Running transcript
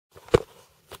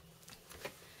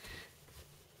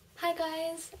Hi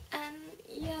guys, and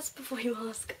yes, before you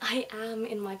ask, I am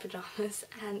in my pyjamas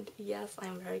and yes,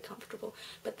 I'm very comfortable.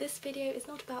 But this video is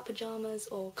not about pyjamas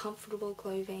or comfortable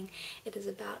clothing. It is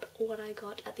about what I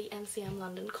got at the MCM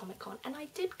London Comic Con, and I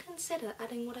did consider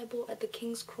adding what I bought at the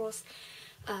King's Cross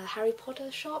Harry Potter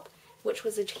shop, which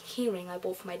was a keyring I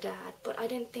bought for my dad, but I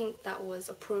didn't think that was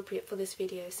appropriate for this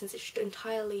video since it should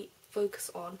entirely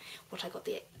focus on what I got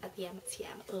at the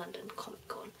MCM London Comic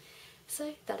Con.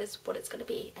 So that is what it's going to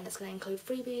be, and it's going to include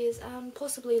freebies and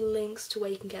possibly links to where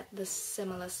you can get the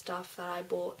similar stuff that I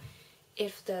bought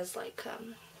if there's like,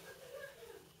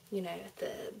 you know,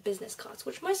 the business cards,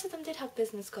 which most of them did have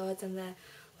business cards and they're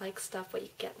like stuff where you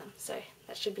can get them, so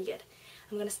that should be good.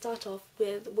 I'm going to start off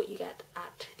with what you get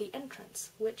at the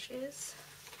entrance, which is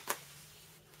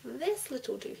this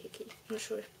little doohickey. I'm not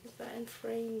sure, is that in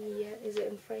frame? Yeah, is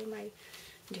it in frame? I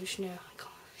don't know, I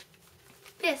can't.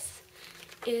 This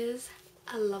is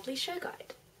a lovely show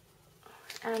guide,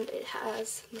 and it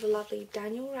has the lovely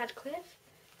Daniel Radcliffe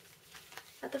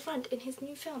at the front in his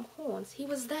new film Horns. He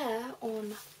was there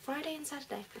on Friday and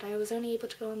Saturday, but I was only able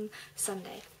to go on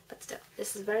Sunday. But still,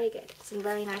 this is very good. It's a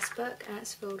very nice book and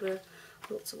it's filled with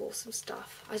lots of awesome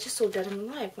stuff. I just saw Dead and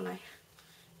Alive when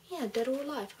Dead or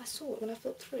Alive. I saw it when I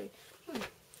flipped through.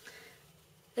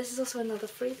 This is also another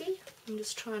freebie. I'm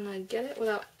just trying to get it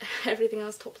without everything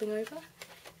else toppling over.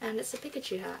 And it's a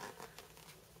Pikachu hat.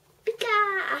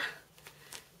 Pika!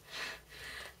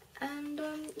 And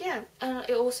yeah,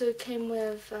 it also came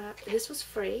with, this was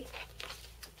free,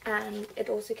 and it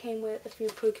also came with a few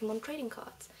Pokemon trading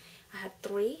cards. I had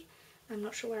 3, I'm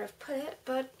not sure where I've put it,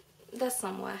 but they're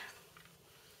somewhere.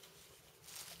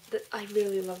 I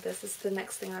really love this. This is the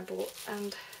next thing I bought,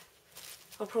 and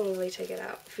I'll probably take it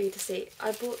out for you to see.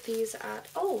 I bought these at,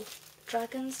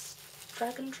 Dragon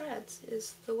Treads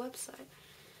is the website.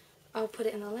 I'll put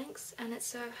it in the links, and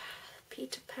it's a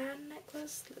Peter Pan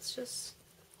necklace. Let's just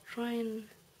try and,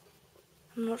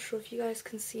 I'm not sure if you guys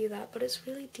can see that, but it's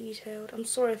really detailed. I'm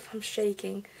sorry if I'm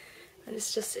shaking, and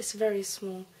it's very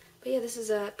small. But yeah, this is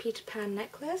a Peter Pan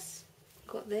necklace.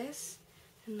 Got this,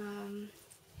 and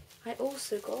I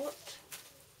also got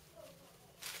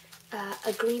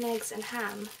a green eggs and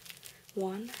ham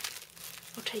one.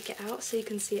 I'll take it out so you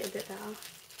can see it a bit better.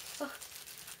 Oh.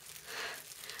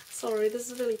 Sorry, this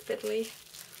is really fiddly.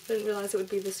 I didn't realise it would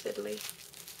be this fiddly.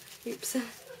 Oops.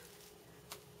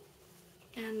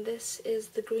 And this is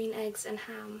the green eggs and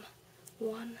ham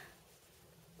one.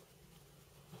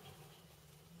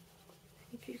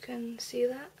 If you can see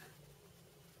that.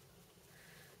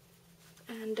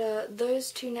 And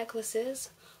those 2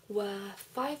 necklaces were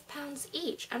 £5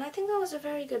 each, and I think that was a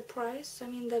very good price. I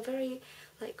mean, they're very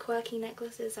like quirky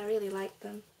necklaces. I really like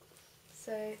them.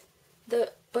 So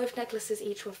both necklaces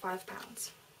each were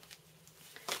 £5.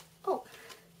 Oh,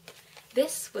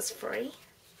 this was free.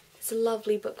 It's a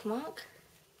lovely bookmark.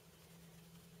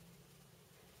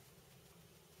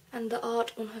 And the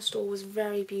art on her store was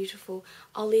very beautiful.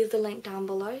 I'll leave the link down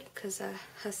below because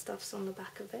her stuff's on the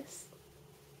back of this.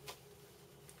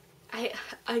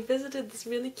 I visited this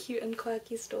really cute and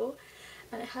quirky store,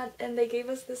 and they gave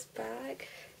us this bag,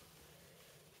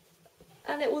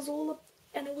 and it was all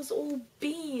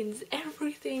beans.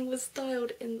 Everything was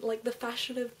styled in like the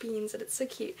fashion of beans, and it's so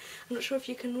cute. I'm not sure if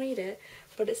you can read it,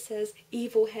 but it says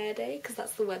Evil Hair Day because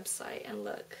that's the website, and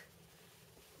look,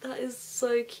 that is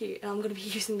so cute, and I'm gonna be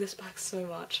using this bag so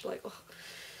much, like, oh.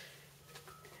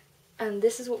 And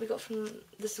this is what I got from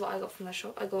the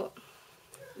shop. I got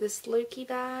this Loki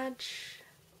badge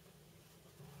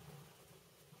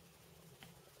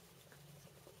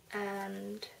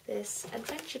and this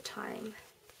Adventure Time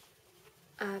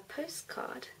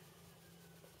postcard.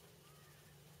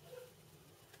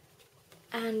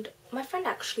 And my friend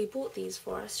actually bought these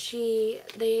for us.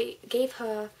 They gave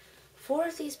her 4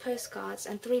 of these postcards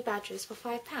and 3 badges for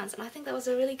 £5, and I think that was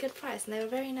a really good price, and they were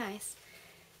very nice.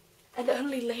 And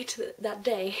only later that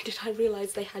day did I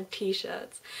realise they had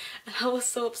t-shirts, and I was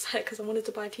so upset because I wanted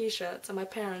to buy t-shirts, and my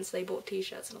parents, they bought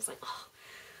t-shirts, and I was like, oh,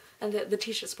 and the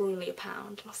t-shirts were only £1,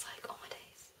 and I was like, oh my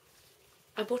days.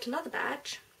 I bought another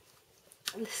badge,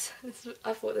 and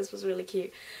I thought this was really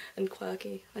cute and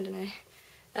quirky, I don't know,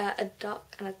 a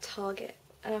duck and a target,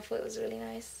 and I thought it was really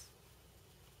nice.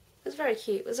 It was very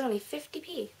cute. It was only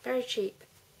 50p, very cheap.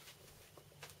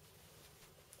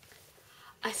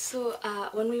 I saw,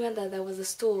 when we went there was a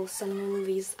store selling all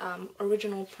these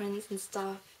original prints and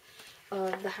stuff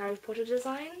of the Harry Potter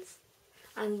designs,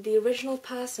 and the original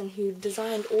person who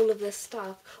designed all of this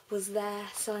stuff was there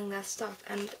selling their stuff,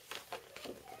 and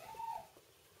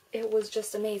it was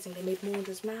just amazing. They made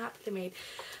Morda's map, they made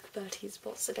Bertie's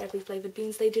box of every flavoured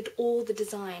beans, they did all the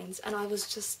designs, and I was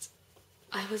just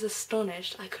I was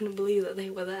astonished. I couldn't believe that they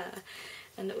were there,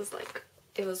 and it was like,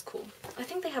 it was cool. I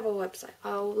think they have a website.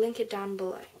 I'll link it down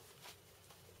below.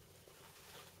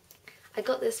 I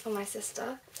got this for my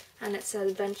sister, and it's an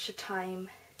Adventure Time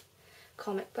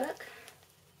comic book.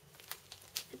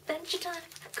 Adventure time,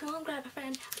 come on, grab a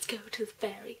friend, let's go to the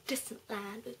very distant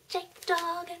land with Jake the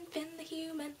dog and Finn the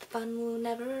human. The fun will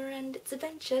never end, it's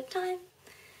adventure time.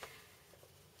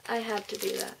 I had to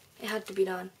do that. It had to be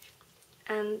done.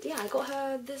 And yeah, I got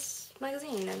her this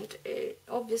magazine, and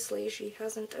obviously she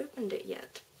hasn't opened it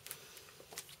yet.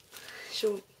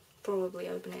 She'll probably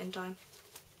open it in time.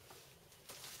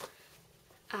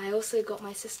 I also got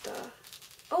my sister,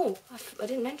 oh, I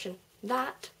didn't mention,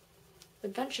 that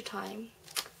Adventure Time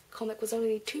comic was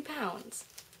only £2.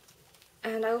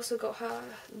 And I also got her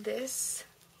this,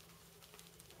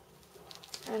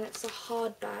 and it's a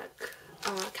hardback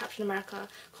Captain America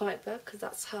comic book, because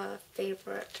that's her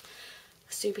favourite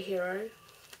superhero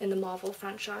in the Marvel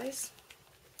franchise.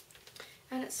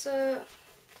 And it's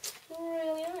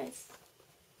really nice.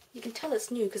 You can tell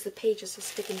it's new because the pages are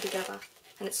sticking together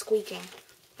and it's squeaking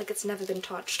like it's never been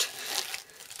touched.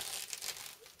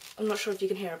 I'm not sure if you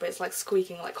can hear it, but it's like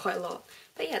squeaking like quite a lot.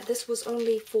 But yeah, this was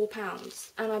only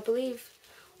 £4, and I believe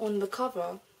on the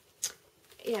cover,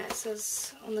 yeah, it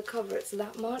says on the cover it's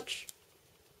that much,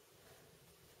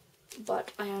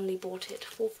 but I only bought it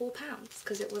for £4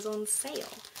 because it was on sale.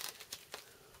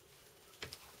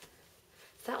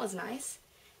 That was nice.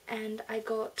 And I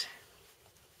got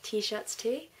t-shirts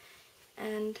too,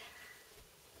 and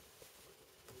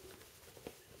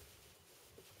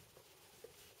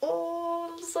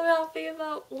oh, I'm so happy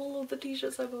about all of the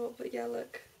t-shirts I bought. But yeah,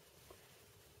 look,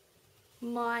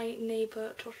 my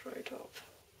Neighbour Totoro top.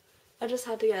 I just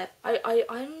had to get it. I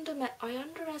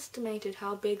underestimated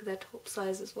how big their top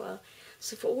sizes were.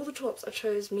 So for all the tops I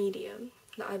chose medium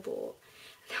that I bought.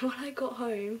 And then when I got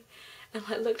home and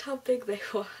like looked how big they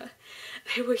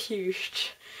were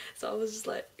huge. So I was just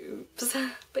like, oops.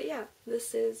 But yeah,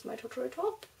 this is my Totoro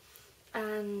top.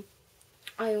 And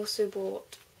I also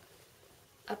bought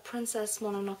a Princess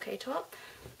Mononoke top.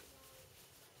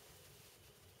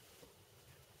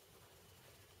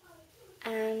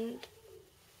 And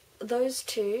those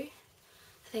two,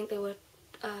 I think they were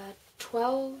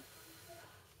 12,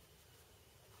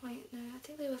 wait no, I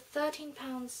think they were £13,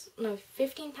 no,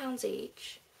 £15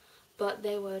 each, but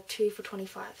they were 2 for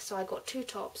 25, so I got 2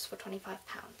 tops for £25.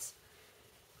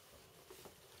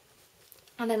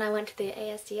 And then I went to the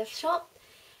ASDF shop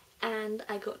and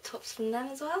I got tops from them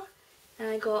as well, and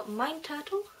I got Mind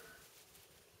Turtle.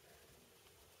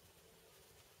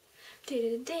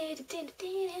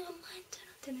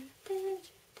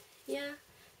 Yeah,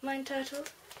 Mind Turtle.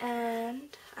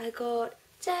 And I got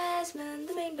Desmond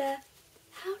the main bear.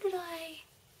 How did I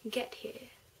get here?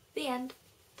 The end.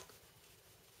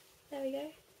 There we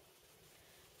go.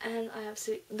 And I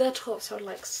absolutely, their tops are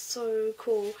like so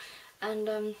cool. And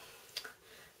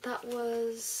that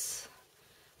was,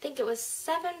 I think it was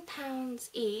 £7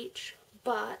 each,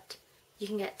 but you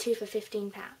can get 2 for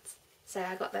 £15. So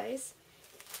I got those.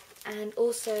 And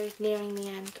also, nearing the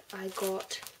end, I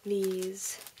got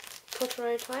these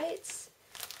Totoro tights.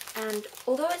 And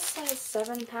although it says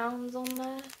 £7 on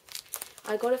there,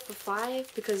 I got it for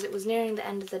 £5 because it was nearing the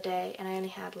end of the day and I only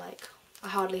had like, I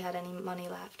hardly had any money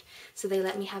left. So they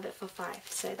let me have it for £5.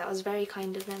 So that was very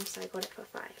kind of them, so I got it for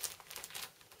 £5.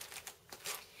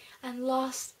 And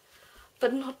last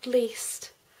but not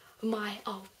least, my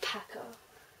alpaca.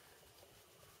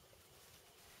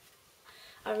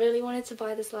 I really wanted to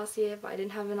buy this last year, but I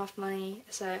didn't have enough money,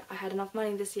 so I had enough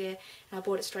money this year and I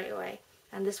bought it straight away.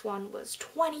 And this one was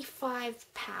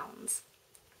 £25.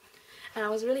 And I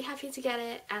was really happy to get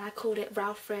it, and I called it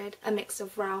Ralfred, a mix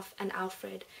of Ralph and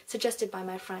Alfred, suggested by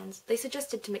my friends. They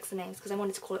suggested to mix the names because I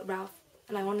wanted to call it Ralph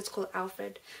and I wanted to call it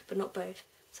Alfred, but not both.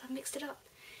 So I mixed it up.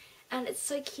 And it's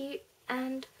so cute,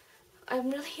 and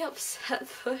I'm really upset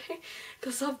though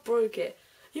because I've broke it.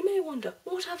 You may wonder,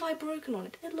 what have I broken on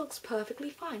it? It looks perfectly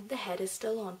fine. The head is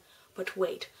still on. But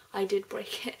wait, I did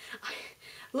break it.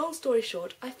 Long story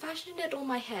short, I fashioned it on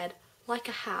my head like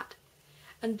a hat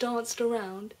and danced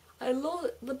around.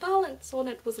 The balance on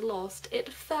it was lost.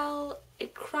 It fell,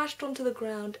 it crashed onto the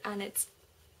ground, and its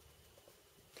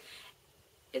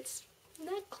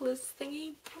necklace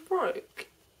thingy broke.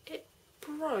 It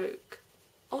broke.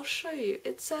 I'll show you.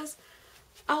 It says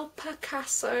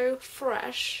Alpacasso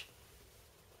fresh.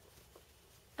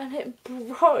 And it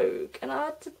broke, and I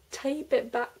had to tape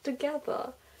it back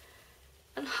together.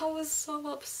 And I was so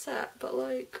upset, but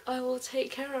like, I will take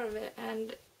care of it,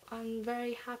 and I'm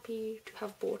very happy to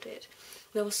have bought it.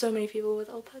 There were so many people with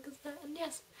alpacas there, and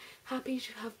yes, happy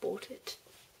to have bought it.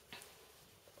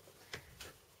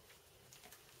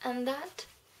 And that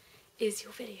is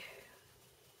your video.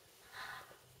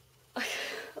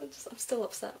 I'm still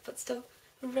upset, but still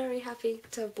very happy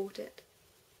to have bought it.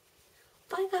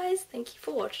 Bye guys, thank you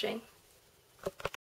for watching.